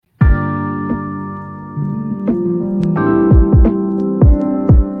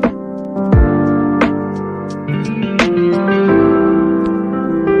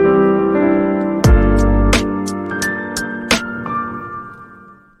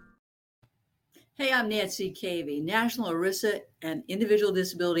Hey, I'm Nancy Cavey, National ERISA and Individual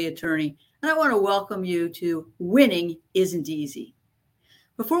Disability Attorney, and I want to welcome you to Winning Isn't Easy.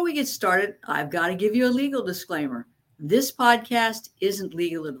 Before we get started, I've got to give you a legal disclaimer. This podcast isn't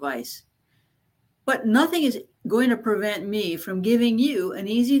legal advice, but nothing is going to prevent me from giving you an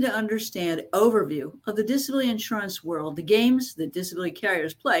easy to understand overview of the disability insurance world, the games that disability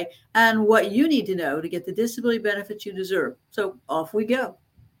carriers play, and what you need to know to get the disability benefits you deserve. So off we go.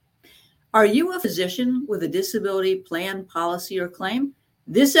 Are you a physician with a disability plan, policy, or claim?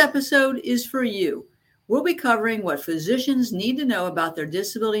 This episode is for you. We'll be covering what physicians need to know about their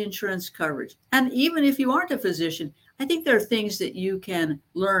disability insurance coverage. And even if you aren't a physician, I think there are things that you can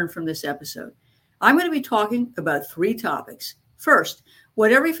learn from this episode. I'm going to be talking about three topics. First,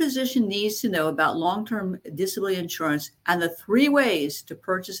 what every physician needs to know about long-term disability insurance and the three ways to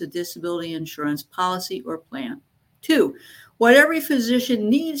purchase a disability insurance policy or plan. Two, what every physician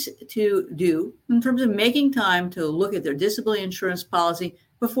needs to do in terms of making time to look at their disability insurance policy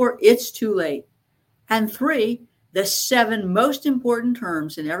before it's too late. And three, the 7 most important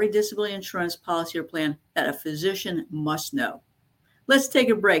terms in every disability insurance policy or plan that a physician must know. Let's take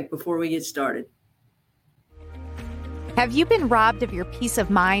a break before we get started. Have you been robbed of your peace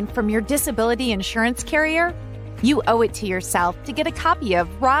of mind from your disability insurance carrier? You owe it to yourself to get a copy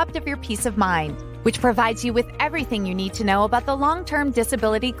of Robbed of Your Peace of Mind, which provides you with everything you need to know about the long-term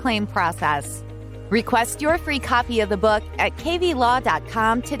disability claim process. Request your free copy of the book at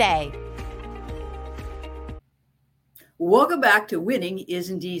kvlaw.com today. Welcome back to Winning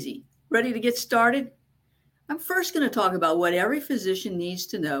Isn't Easy. Ready to get started? I'm first going to talk about what every physician needs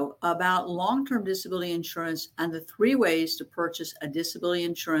to know about long-term disability insurance and the 3 ways to purchase a disability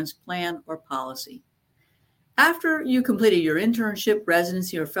insurance plan or policy. After you completed your internship,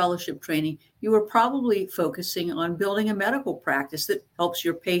 residency, or fellowship training, you were probably focusing on building a medical practice that helps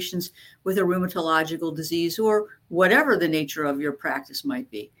your patients with a rheumatological disease or whatever the nature of your practice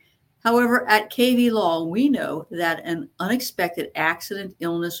might be. However, at KV Law, we know that an unexpected accident,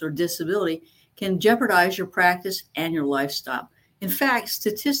 illness, or disability can jeopardize your practice and your lifestyle. In fact,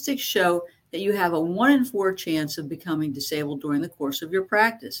 statistics show that you have a 1 in 4 chance of becoming disabled during the course of your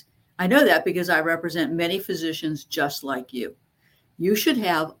practice. I know that because I represent many physicians just like you. You should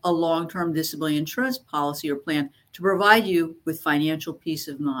have a long-term disability insurance policy or plan to provide you with financial peace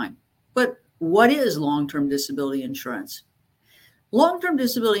of mind. But what is long-term disability insurance? Long-term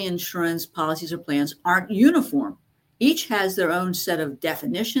disability insurance policies or plans aren't uniform. Each has their own set of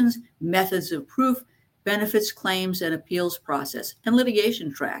definitions, methods of proof, benefits, claims, and appeals process, and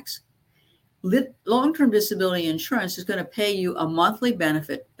litigation tracks. Long-term disability insurance is going to pay you a monthly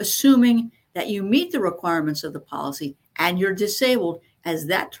benefit, assuming that you meet the requirements of the policy and you're disabled as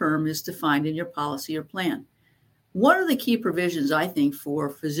that term is defined in your policy or plan. One of the key provisions, I think, for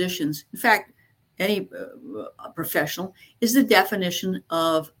physicians, in fact, any professional, is the definition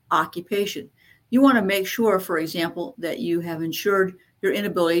of occupation. You want to make sure, for example, that you have insured your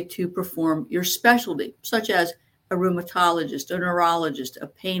inability to perform your specialty, such as a rheumatologist, a neurologist, a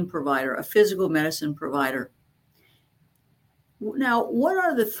pain provider, a physical medicine provider. Now, what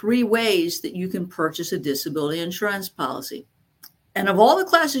are the 3 ways that you can purchase a disability insurance policy? And of all the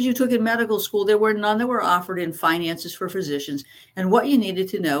classes you took in medical school, there were none that were offered in finances for physicians and what you needed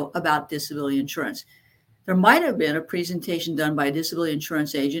to know about disability insurance. There might have been a presentation done by a disability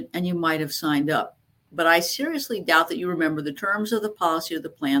insurance agent and you might have signed up, but I seriously doubt that you remember the terms of the policy or the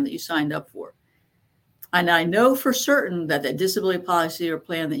plan that you signed up for. And I know for certain that the disability policy or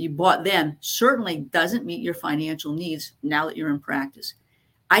plan that you bought then certainly doesn't meet your financial needs now that you're in practice.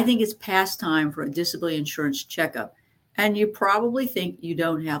 I think it's past time for a disability insurance checkup, and you probably think you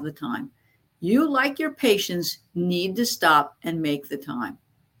don't have the time. You, like your patients, need to stop and make the time.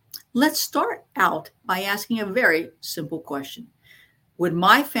 Let's start out by asking a very simple question. Would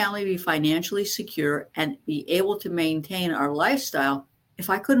my family be financially secure and be able to maintain our lifestyle if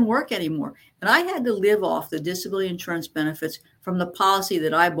I couldn't work anymore and I had to live off the disability insurance benefits from the policy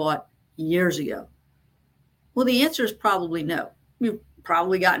that I bought years ago? Well, the answer is probably no. You've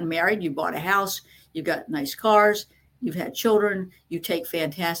probably gotten married, you bought a house, you've got nice cars, you've had children, you take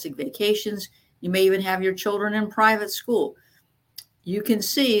fantastic vacations, you may even have your children in private school. You can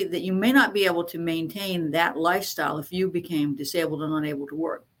see that you may not be able to maintain that lifestyle if you became disabled and unable to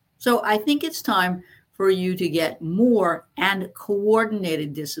work. So I think it's time for you to get more and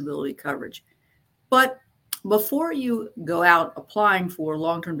coordinated disability coverage. But before you go out applying for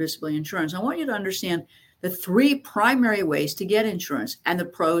long-term disability insurance, I want you to understand the 3 primary ways to get insurance and the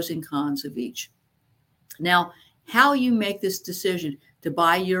pros and cons of each. Now, how you make this decision to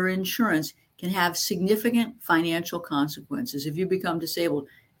buy your insurance can have significant financial consequences if you become disabled,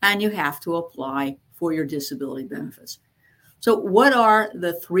 and you have to apply for your disability benefits. So what are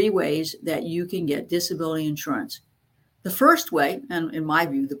the three ways that you can get disability insurance? The first way, and in my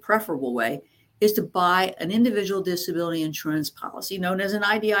view, the preferable way, is to buy an individual disability insurance policy known as an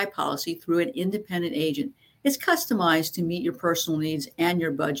IDI policy through an independent agent. It's customized to meet your personal needs and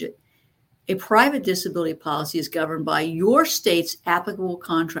your budget. A private disability policy is governed by your state's applicable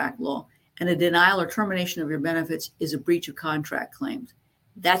contract law, and a denial or termination of your benefits is a breach of contract claims.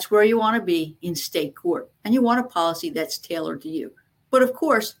 That's where you want to be in state court, and you want a policy that's tailored to you. But of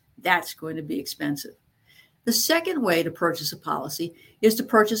course, that's going to be expensive. The second way to purchase a policy is to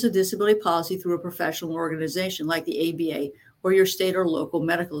purchase a disability policy through a professional organization like the ABA or your state or local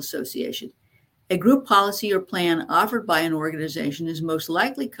medical association. A group policy or plan offered by an organization is most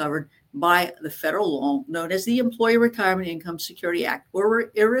likely covered by the federal law known as the Employee Retirement Income Security Act,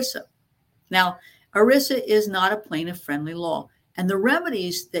 or ERISA. Now, ERISA is not a plaintiff-friendly law, and the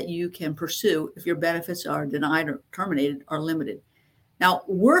remedies that you can pursue if your benefits are denied or terminated are limited. Now,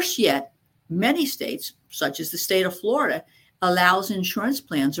 worse yet, many states, such as the state of Florida, allows insurance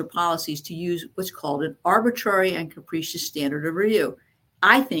plans or policies to use what's called an arbitrary and capricious standard of review.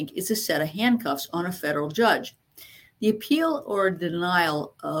 I think it's a set of handcuffs on a federal judge. The appeal of a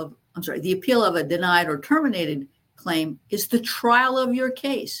denied or terminated claim is the trial of your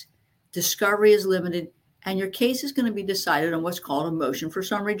case. Discovery is limited, and your case is going to be decided on what's called a motion for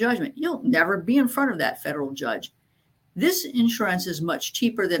summary judgment. You'll never be in front of that federal judge. This insurance is much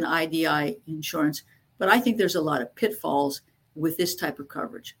cheaper than IDI insurance, but I think there's a lot of pitfalls with this type of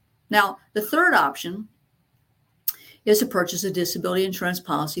coverage. Now, the third option is to purchase a disability insurance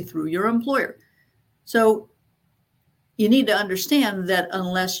policy through your employer. So you need to understand that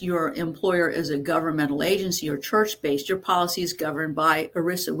unless your employer is a governmental agency or church-based, your policy is governed by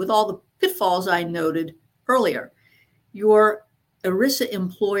ERISA with all the pitfalls I noted earlier. Your ERISA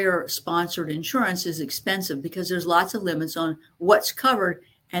employer-sponsored insurance is expensive because there's lots of limits on what's covered,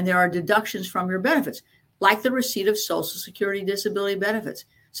 and there are deductions from your benefits, like the receipt of Social Security disability benefits.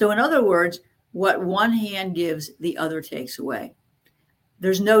 So in other words, what one hand gives, the other takes away.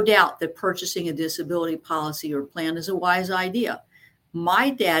 There's no doubt that purchasing a disability policy or plan is a wise idea.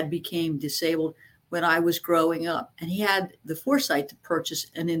 My dad became disabled when I was growing up, and he had the foresight to purchase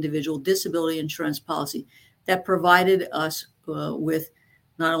an individual disability insurance policy that provided us with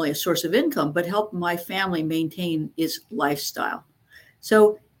not only a source of income, but helped my family maintain its lifestyle.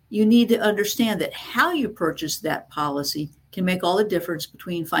 So you need to understand that how you purchase that policy can make all the difference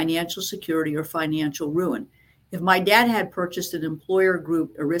between financial security or financial ruin. If my dad had purchased an employer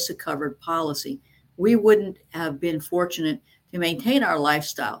group ERISA covered policy, we wouldn't have been fortunate to maintain our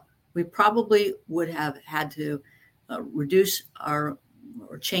lifestyle. We probably would have had to reduce or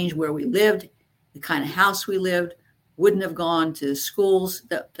change where we lived, the kind of house we lived, wouldn't have gone to schools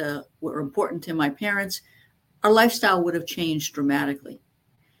that were important to my parents. Our lifestyle would have changed dramatically.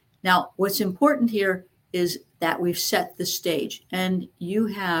 Now, what's important here is that we've set the stage and you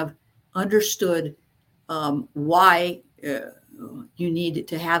have understood why you need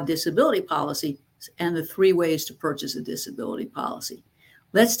to have disability policy and the three ways to purchase a disability policy.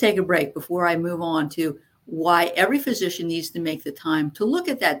 Let's take a break before I move on to why every physician needs to make the time to look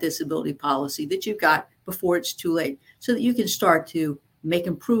at that disability policy that you've got before it's too late, so that you can start to make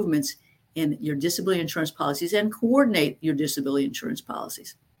improvements in your disability insurance policies and coordinate your disability insurance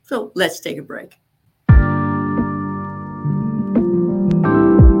policies. So let's take a break.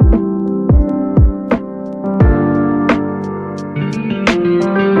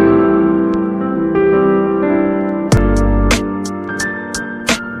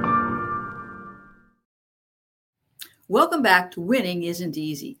 Welcome back to Winning Isn't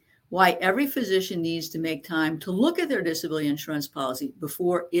Easy, why every physician needs to make time to look at their disability insurance policy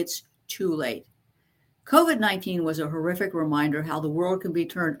before it's too late. COVID-19 was a horrific reminder how the world can be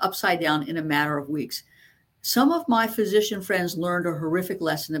turned upside down in a matter of weeks. Some of my physician friends learned a horrific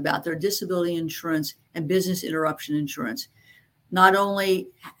lesson about their disability insurance and business interruption insurance. Not only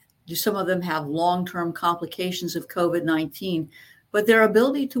do some of them have long-term complications of COVID-19, but their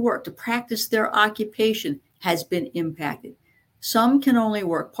ability to work, to practice their occupation, has been impacted. Some can only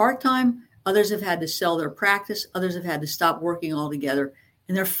work part-time, others have had to sell their practice, others have had to stop working altogether,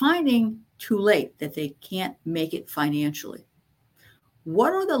 and they're finding too late that they can't make it financially.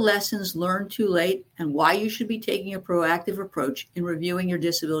 What are the lessons learned too late and why you should be taking a proactive approach in reviewing your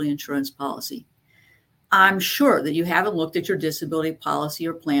disability insurance policy? I'm sure that you haven't looked at your disability policy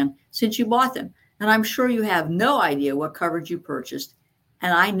or plan since you bought them, and I'm sure you have no idea what coverage you purchased.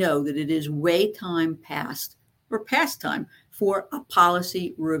 And I know that it is past time for a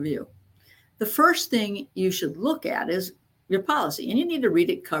policy review. The first thing you should look at is your policy, and you need to read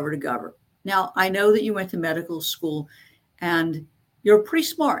it cover to cover. Now, I know that you went to medical school and you're pretty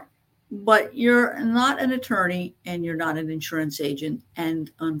smart, but you're not an attorney and you're not an insurance agent.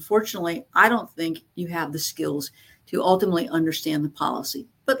 And unfortunately, I don't think you have the skills to ultimately understand the policy.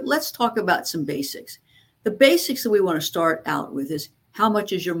 But let's talk about some basics. The basics that we want to start out with is, how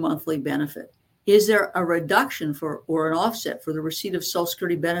much is your monthly benefit? Is there a reduction for or an offset for the receipt of Social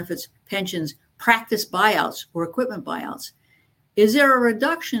Security benefits, pensions, practice buyouts, or equipment buyouts? Is there a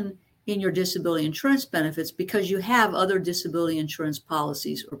reduction in your disability insurance benefits because you have other disability insurance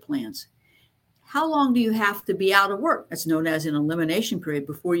policies or plans? How long do you have to be out of work? That's known as an elimination period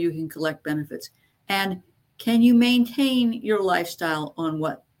before you can collect benefits. And can you maintain your lifestyle on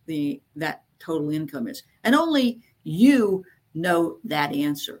what that total income is? And only you know that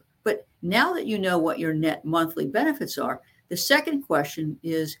answer. But now that you know what your net monthly benefits are, the second question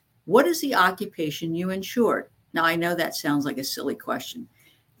is, what is the occupation you insured? Now, I know that sounds like a silly question.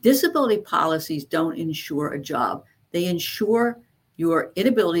 Disability policies don't insure a job. They insure your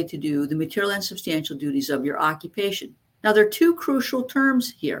inability to do the material and substantial duties of your occupation. Now, there are two crucial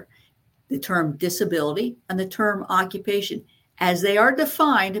terms here, the term disability and the term occupation, as they are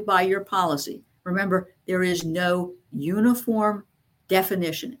defined by your policy. Remember, there is no uniform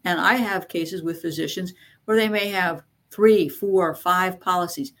definition. And I have cases with physicians where they may have 3, 4, 5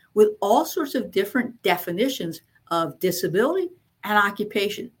 policies with all sorts of different definitions of disability and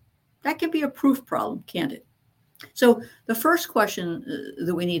occupation. That can be a proof problem, can't it? So the first question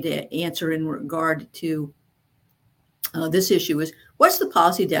that we need to answer in regard to this issue is, what's the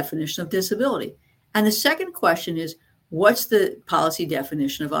policy definition of disability? And the second question is, what's the policy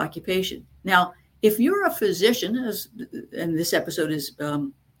definition of occupation? Now, if you're a physician, and this episode is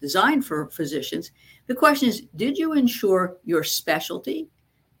designed for physicians, the question is, did you insure your specialty,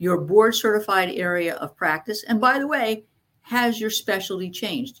 your board certified area of practice? And by the way, has your specialty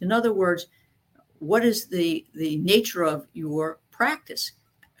changed? In other words, what is the nature of your practice?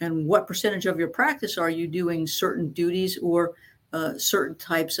 And what percentage of your practice are you doing certain duties or certain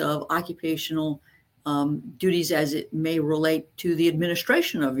types of occupational duties as it may relate to the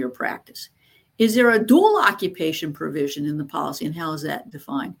administration of your practice? Is there a dual occupation provision in the policy, and how is that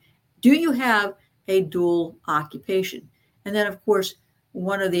defined? Do you have a dual occupation? And then, of course,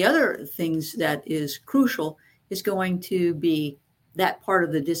 one of the other things that is crucial is going to be that part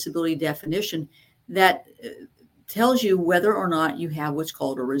of the disability definition that tells you whether or not you have what's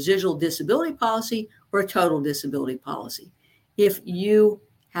called a residual disability policy or a total disability policy. If you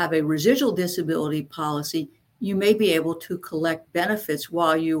have a residual disability policy, you may be able to collect benefits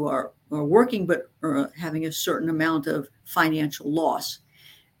while you are working, but having a certain amount of financial loss.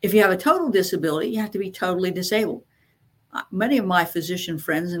 If you have a total disability, you have to be totally disabled. Many of my physician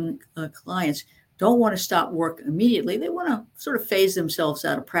friends and clients don't want to stop work immediately. They want to sort of phase themselves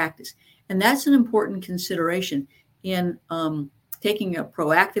out of practice. And that's an important consideration in taking a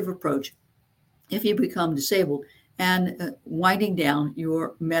proactive approach if you become disabled and winding down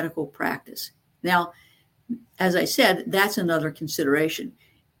your medical practice. Now, as I said, that's another consideration,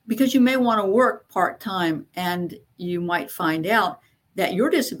 because you may want to work part-time and you might find out that your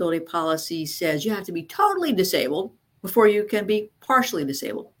disability policy says you have to be totally disabled before you can be partially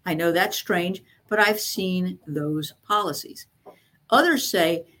disabled. I know that's strange, but I've seen those policies. Others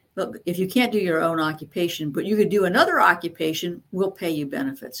say, look, if you can't do your own occupation, but you could do another occupation, we'll pay you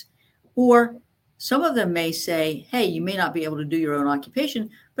benefits. Or some of them may say, hey, you may not be able to do your own occupation,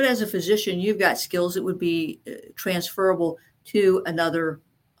 but as a physician, you've got skills that would be transferable to another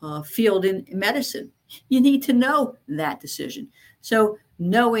field in medicine. You need to know that decision. So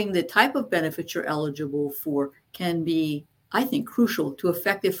knowing the type of benefits you're eligible for can be, I think, crucial to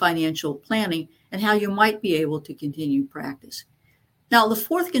effective financial planning and how you might be able to continue practice. Now, the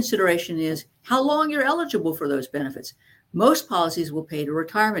fourth consideration is how long you're eligible for those benefits. Most policies will pay to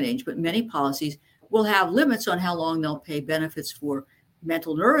retirement age, but many policies will have limits on how long they'll pay benefits for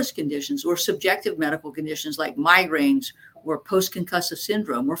mental nervous conditions or subjective medical conditions like migraines or post-concussive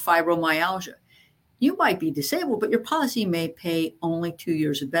syndrome or fibromyalgia. You might be disabled, but your policy may pay only 2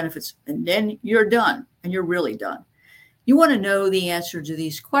 years of benefits, and then you're done, and you're really done. You want to know the answer to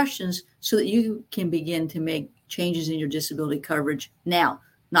these questions so that you can begin to make changes in your disability coverage now,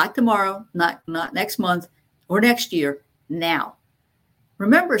 not tomorrow, not next month or next year, now.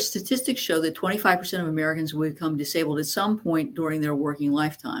 Remember, statistics show that 25% of Americans will become disabled at some point during their working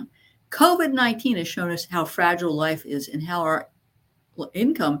lifetime. COVID-19 has shown us how fragile life is and how our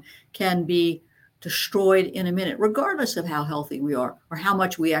income can be destroyed in a minute, regardless of how healthy we are or how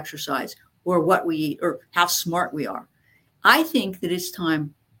much we exercise or what we eat or how smart we are. I think that it's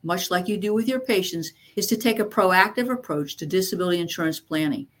time much like you do with your patients, is to take a proactive approach to disability insurance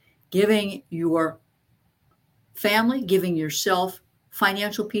planning, giving your family, giving yourself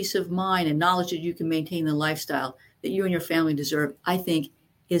financial peace of mind and knowledge that you can maintain the lifestyle that you and your family deserve, I think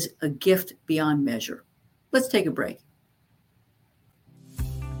is a gift beyond measure. Let's take a break.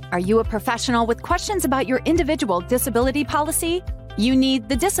 Are you a professional with questions about your individual disability policy? You need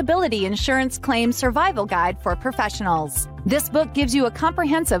the Disability Insurance Claim Survival Guide for Professionals. This book gives you a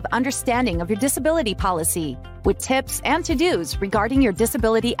comprehensive understanding of your disability policy with tips and to-dos regarding your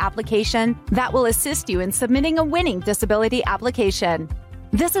disability application that will assist you in submitting a winning disability application.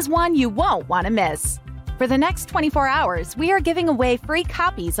 This is one you won't want to miss. For the next 24 hours, we are giving away free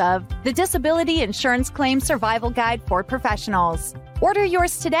copies of the Disability Insurance Claim Survival Guide for Professionals. Order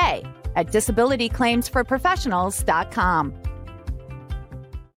yours today at disabilityclaimsforprofessionals.com.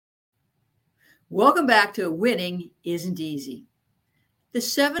 Welcome back to Winning Isn't Easy. The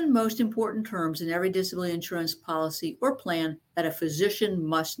 7 most important terms in every disability insurance policy or plan that a physician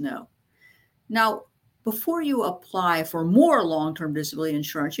must know. Now, before you apply for more long-term disability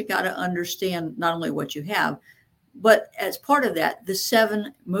insurance, you got to understand not only what you have, but as part of that, the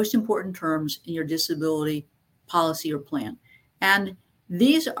 7 most important terms in your disability policy or plan. And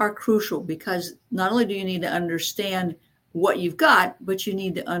these are crucial because not only do you need to understand what you've got, but you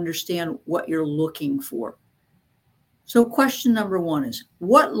need to understand what you're looking for. So question number 1 is,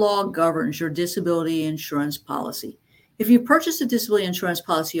 what law governs your disability insurance policy? If you purchase a disability insurance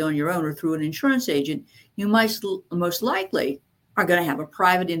policy on your own or through an insurance agent, you most likely are going to have a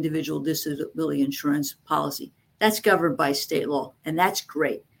private individual disability insurance policy. That's governed by state law, and that's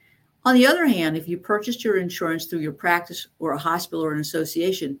great. On the other hand, if you purchased your insurance through your practice or a hospital or an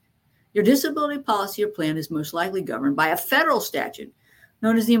association, your disability policy or plan is most likely governed by a federal statute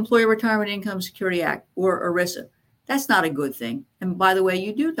known as the Employee Retirement Income Security Act, or ERISA. That's not a good thing. And by the way,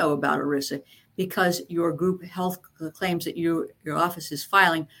 you do know about ERISA because your group health claims that your office is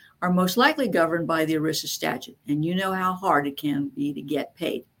filing are most likely governed by the ERISA statute. And you know how hard it can be to get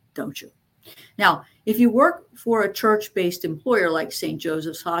paid, don't you? Now, if you work for a church-based employer like St.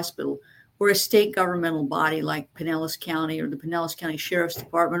 Joseph's Hospital, or a state governmental body like Pinellas County or the Pinellas County Sheriff's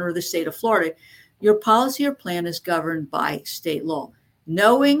Department or the state of Florida, your policy or plan is governed by state law.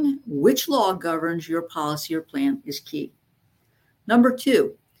 Knowing which law governs your policy or plan is key. Number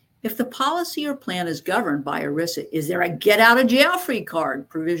 2, if the policy or plan is governed by ERISA, is there a get-out-of-jail-free card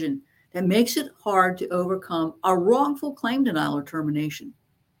provision that makes it hard to overcome a wrongful claim denial or termination?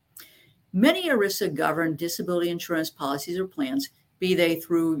 Many ERISA-governed disability insurance policies or plans, be they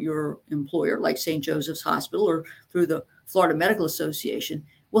through your employer, like St. Joseph's Hospital, or through the Florida Medical Association,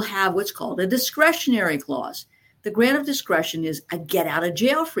 will have what's called a discretionary clause. The grant of discretion is a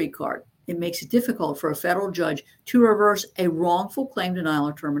get-out-of-jail-free card. It makes it difficult for a federal judge to reverse a wrongful claim denial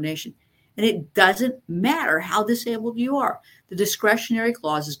or termination. And it doesn't matter how disabled you are. The discretionary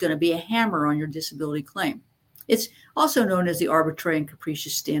clause is going to be a hammer on your disability claim. It's also known as the arbitrary and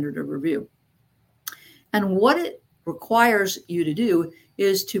capricious standard of review. And what it requires you to do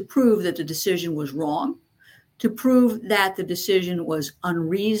is to prove that the decision was wrong, to prove that the decision was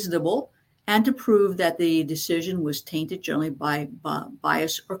unreasonable, and to prove that the decision was tainted generally by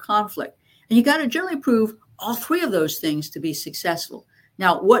bias or conflict. And you got to generally prove all 3 of those things to be successful.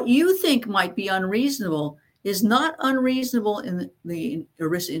 Now, what you think might be unreasonable is not unreasonable in the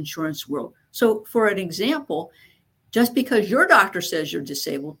ERISA insurance world. So for an example, just because your doctor says you're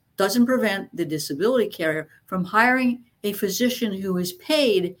disabled doesn't prevent the disability carrier from hiring a physician who is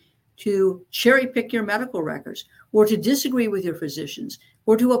paid to cherry pick your medical records, or to disagree with your physicians,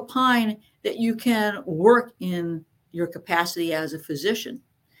 or to opine that you can work in your capacity as a physician.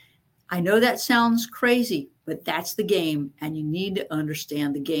 I know that sounds crazy, but that's the game, and you need to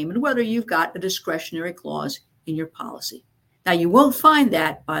understand the game and whether you've got a discretionary clause in your policy. Now, you won't find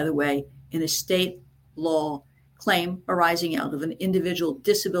that, by the way, in a state law claim arising out of an individual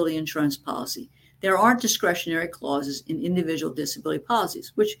disability insurance policy. There aren't discretionary clauses in individual disability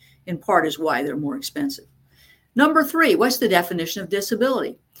policies, which in part is why they're more expensive. Number 3, what's the definition of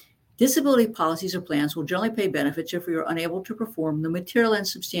disability? Disability policies or plans will generally pay benefits if you're unable to perform the material and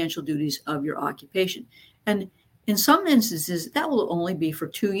substantial duties of your occupation. And in some instances, that will only be for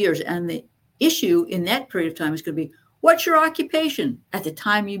 2 years. And the issue in that period of time is going to be, what's your occupation at the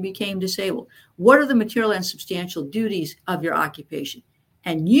time you became disabled? What are the material and substantial duties of your occupation?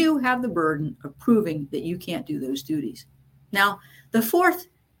 And you have the burden of proving that you can't do those duties. Now, the 4th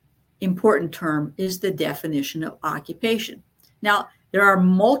important term is the definition of occupation. Now, there are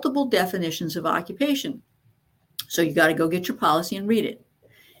multiple definitions of occupation. So you got to go get your policy and read it.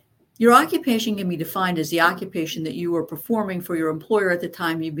 Your occupation can be defined as the occupation that you were performing for your employer at the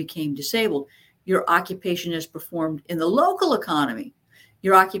time you became disabled. Your occupation is performed in the local economy.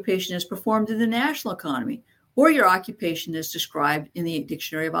 Your occupation is performed in the national economy, or your occupation is described in the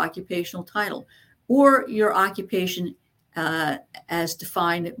Dictionary of Occupational Title, or your occupation as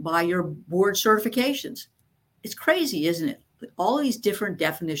defined by your board certifications. It's crazy, isn't it? All these different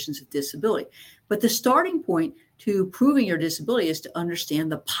definitions of disability. But the starting point to proving your disability is to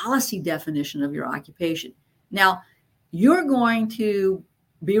understand the policy definition of your occupation. Now, you're going to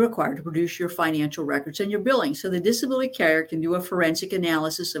be required to produce your financial records and your billing so the disability carrier can do a forensic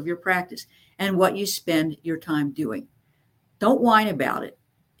analysis of your practice and what you spend your time doing. Don't whine about it.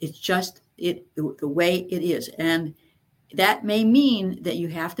 It's just the way it is. And that may mean that you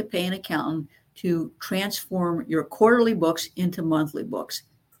have to pay an accountant to transform your quarterly books into monthly books.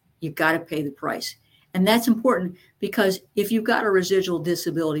 You've got to pay the price. And that's important because if you've got a residual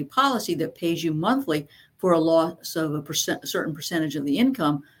disability policy that pays you monthly for a loss of a certain percentage of the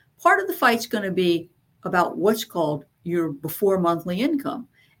income, part of the fight's going to be about what's called your before monthly income.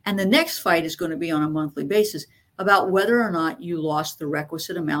 And the next fight is going to be on a monthly basis about whether or not you lost the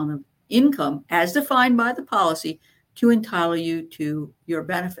requisite amount of income as defined by the policy to entitle you to your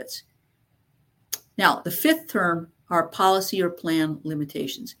benefits. Now, the fifth term are policy or plan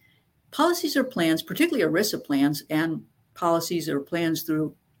limitations. Policies or plans, particularly ERISA plans and policies or plans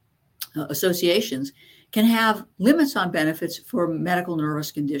through associations, can have limits on benefits for medical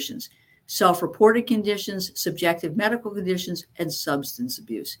nervous conditions, self-reported conditions, subjective medical conditions, and substance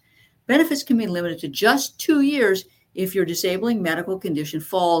abuse. Benefits can be limited to just 2 years if your disabling medical condition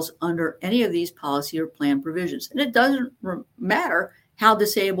falls under any of these policy or plan provisions. And it doesn't matter how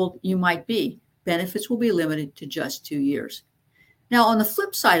disabled you might be. Benefits will be limited to just 2 years. Now, on the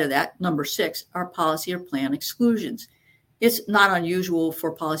flip side of that, number 6, are policy or plan exclusions. It's not unusual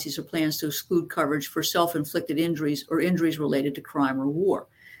for policies or plans to exclude coverage for self-inflicted injuries or injuries related to crime or war.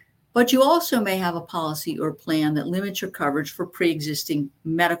 But you also may have a policy or plan that limits your coverage for pre-existing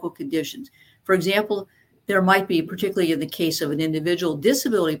medical conditions. For example, there might be, particularly in the case of an individual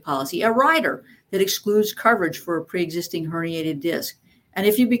disability policy, a rider that excludes coverage for a pre-existing herniated disc. And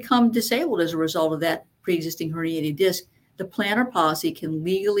if you become disabled as a result of that pre-existing herniated disc, the plan or policy can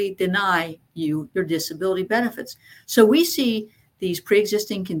legally deny you your disability benefits. So we see these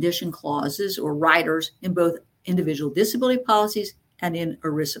pre-existing condition clauses or riders in both individual disability policies and in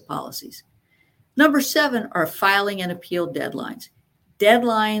ERISA policies. Number 7 are filing and appeal deadlines.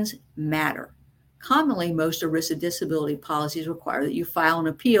 Deadlines matter. Commonly, most ERISA disability policies require that you file an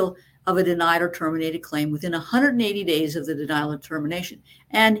appeal of a denied or terminated claim within 180 days of the denial or termination.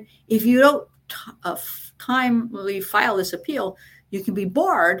 And if you don't timely file this appeal, you can be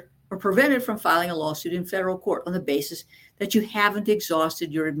barred or prevented from filing a lawsuit in federal court on the basis that you haven't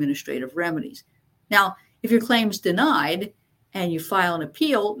exhausted your administrative remedies. Now, if your claim is denied and you file an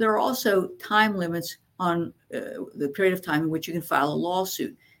appeal, there are also time limits on the period of time in which you can file a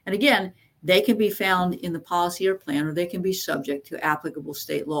lawsuit. And again, they can be found in the policy or plan, or they can be subject to applicable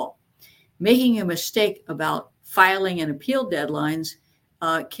state law. Making a mistake about filing and appeal deadlines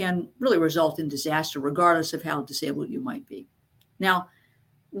can really result in disaster, regardless of how disabled you might be. Now,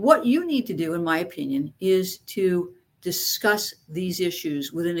 what you need to do, in my opinion, is to discuss these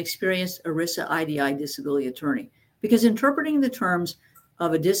issues with an experienced ERISA IDI disability attorney, because interpreting the terms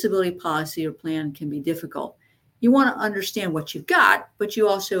of a disability policy or plan can be difficult. You want to understand what you've got, but you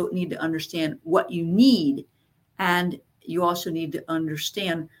also need to understand what you need. And you also need to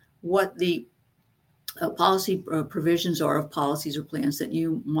understand what the policy provisions are of policies or plans that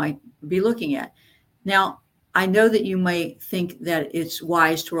you might be looking at. Now, I know that you may think that it's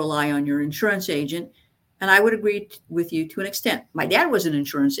wise to rely on your insurance agent, and I would agree with you to an extent. My dad was an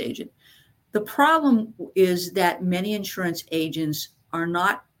insurance agent. The problem is that many insurance agents are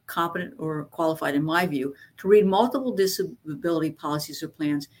not competent or qualified, in my view, to read multiple disability policies or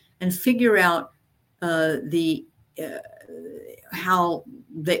plans and figure out how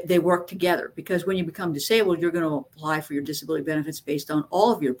they work together. Because when you become disabled, you're going to apply for your disability benefits based on all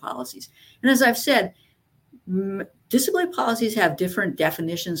of your policies. And as I've said, disability policies have different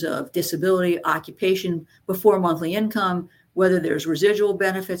definitions of disability, occupation, before monthly income, whether there's residual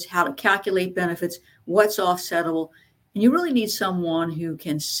benefits, how to calculate benefits, what's offsettable. And you really need someone who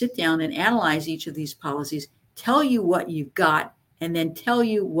can sit down and analyze each of these policies, tell you what you've got, and then tell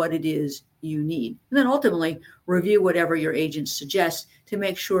you what it is you need. And then ultimately review whatever your agent suggests to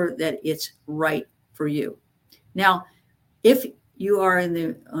make sure that it's right for you. Now, if you are in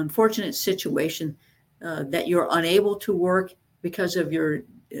the unfortunate situation that you're unable to work because of your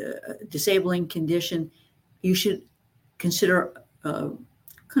disabling condition, you should consider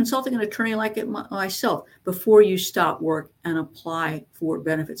consulting an attorney like myself before you stop work and apply for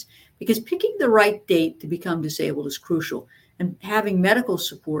benefits. Because picking the right date to become disabled is crucial, and having medical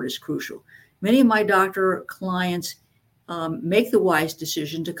support is crucial. Many of my doctor clients make the wise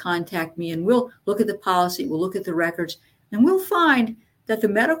decision to contact me, and we'll look at the policy, we'll look at the records, and we'll find that the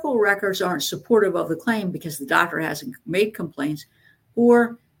medical records aren't supportive of the claim because the doctor hasn't made complaints,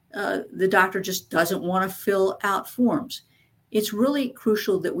 or the doctor just doesn't want to fill out forms. It's really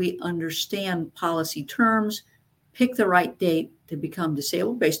crucial that we understand policy terms, pick the right date to become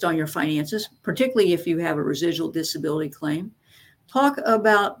disabled based on your finances, particularly if you have a residual disability claim. Talk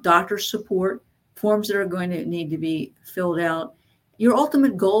about doctor support, forms that are going to need to be filled out, your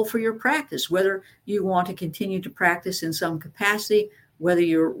ultimate goal for your practice, whether you want to continue to practice in some capacity, whether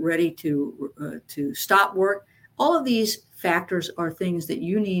you're ready to stop work. All of these factors are things that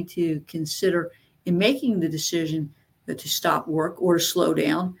you need to consider in making the decision to stop work or to slow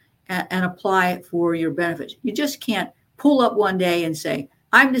down and apply for your benefits. You just can't pull up one day and say,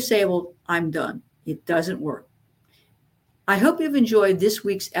 I'm disabled, I'm done. It doesn't work. I hope you've enjoyed this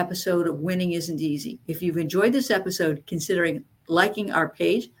week's episode of Winning Isn't Easy. If you've enjoyed this episode, considering liking our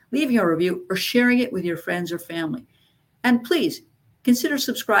page, leaving a review, or sharing it with your friends or family. And please consider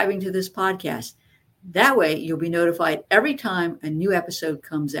subscribing to this podcast. That way you'll be notified every time a new episode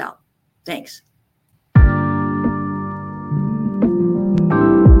comes out. Thanks.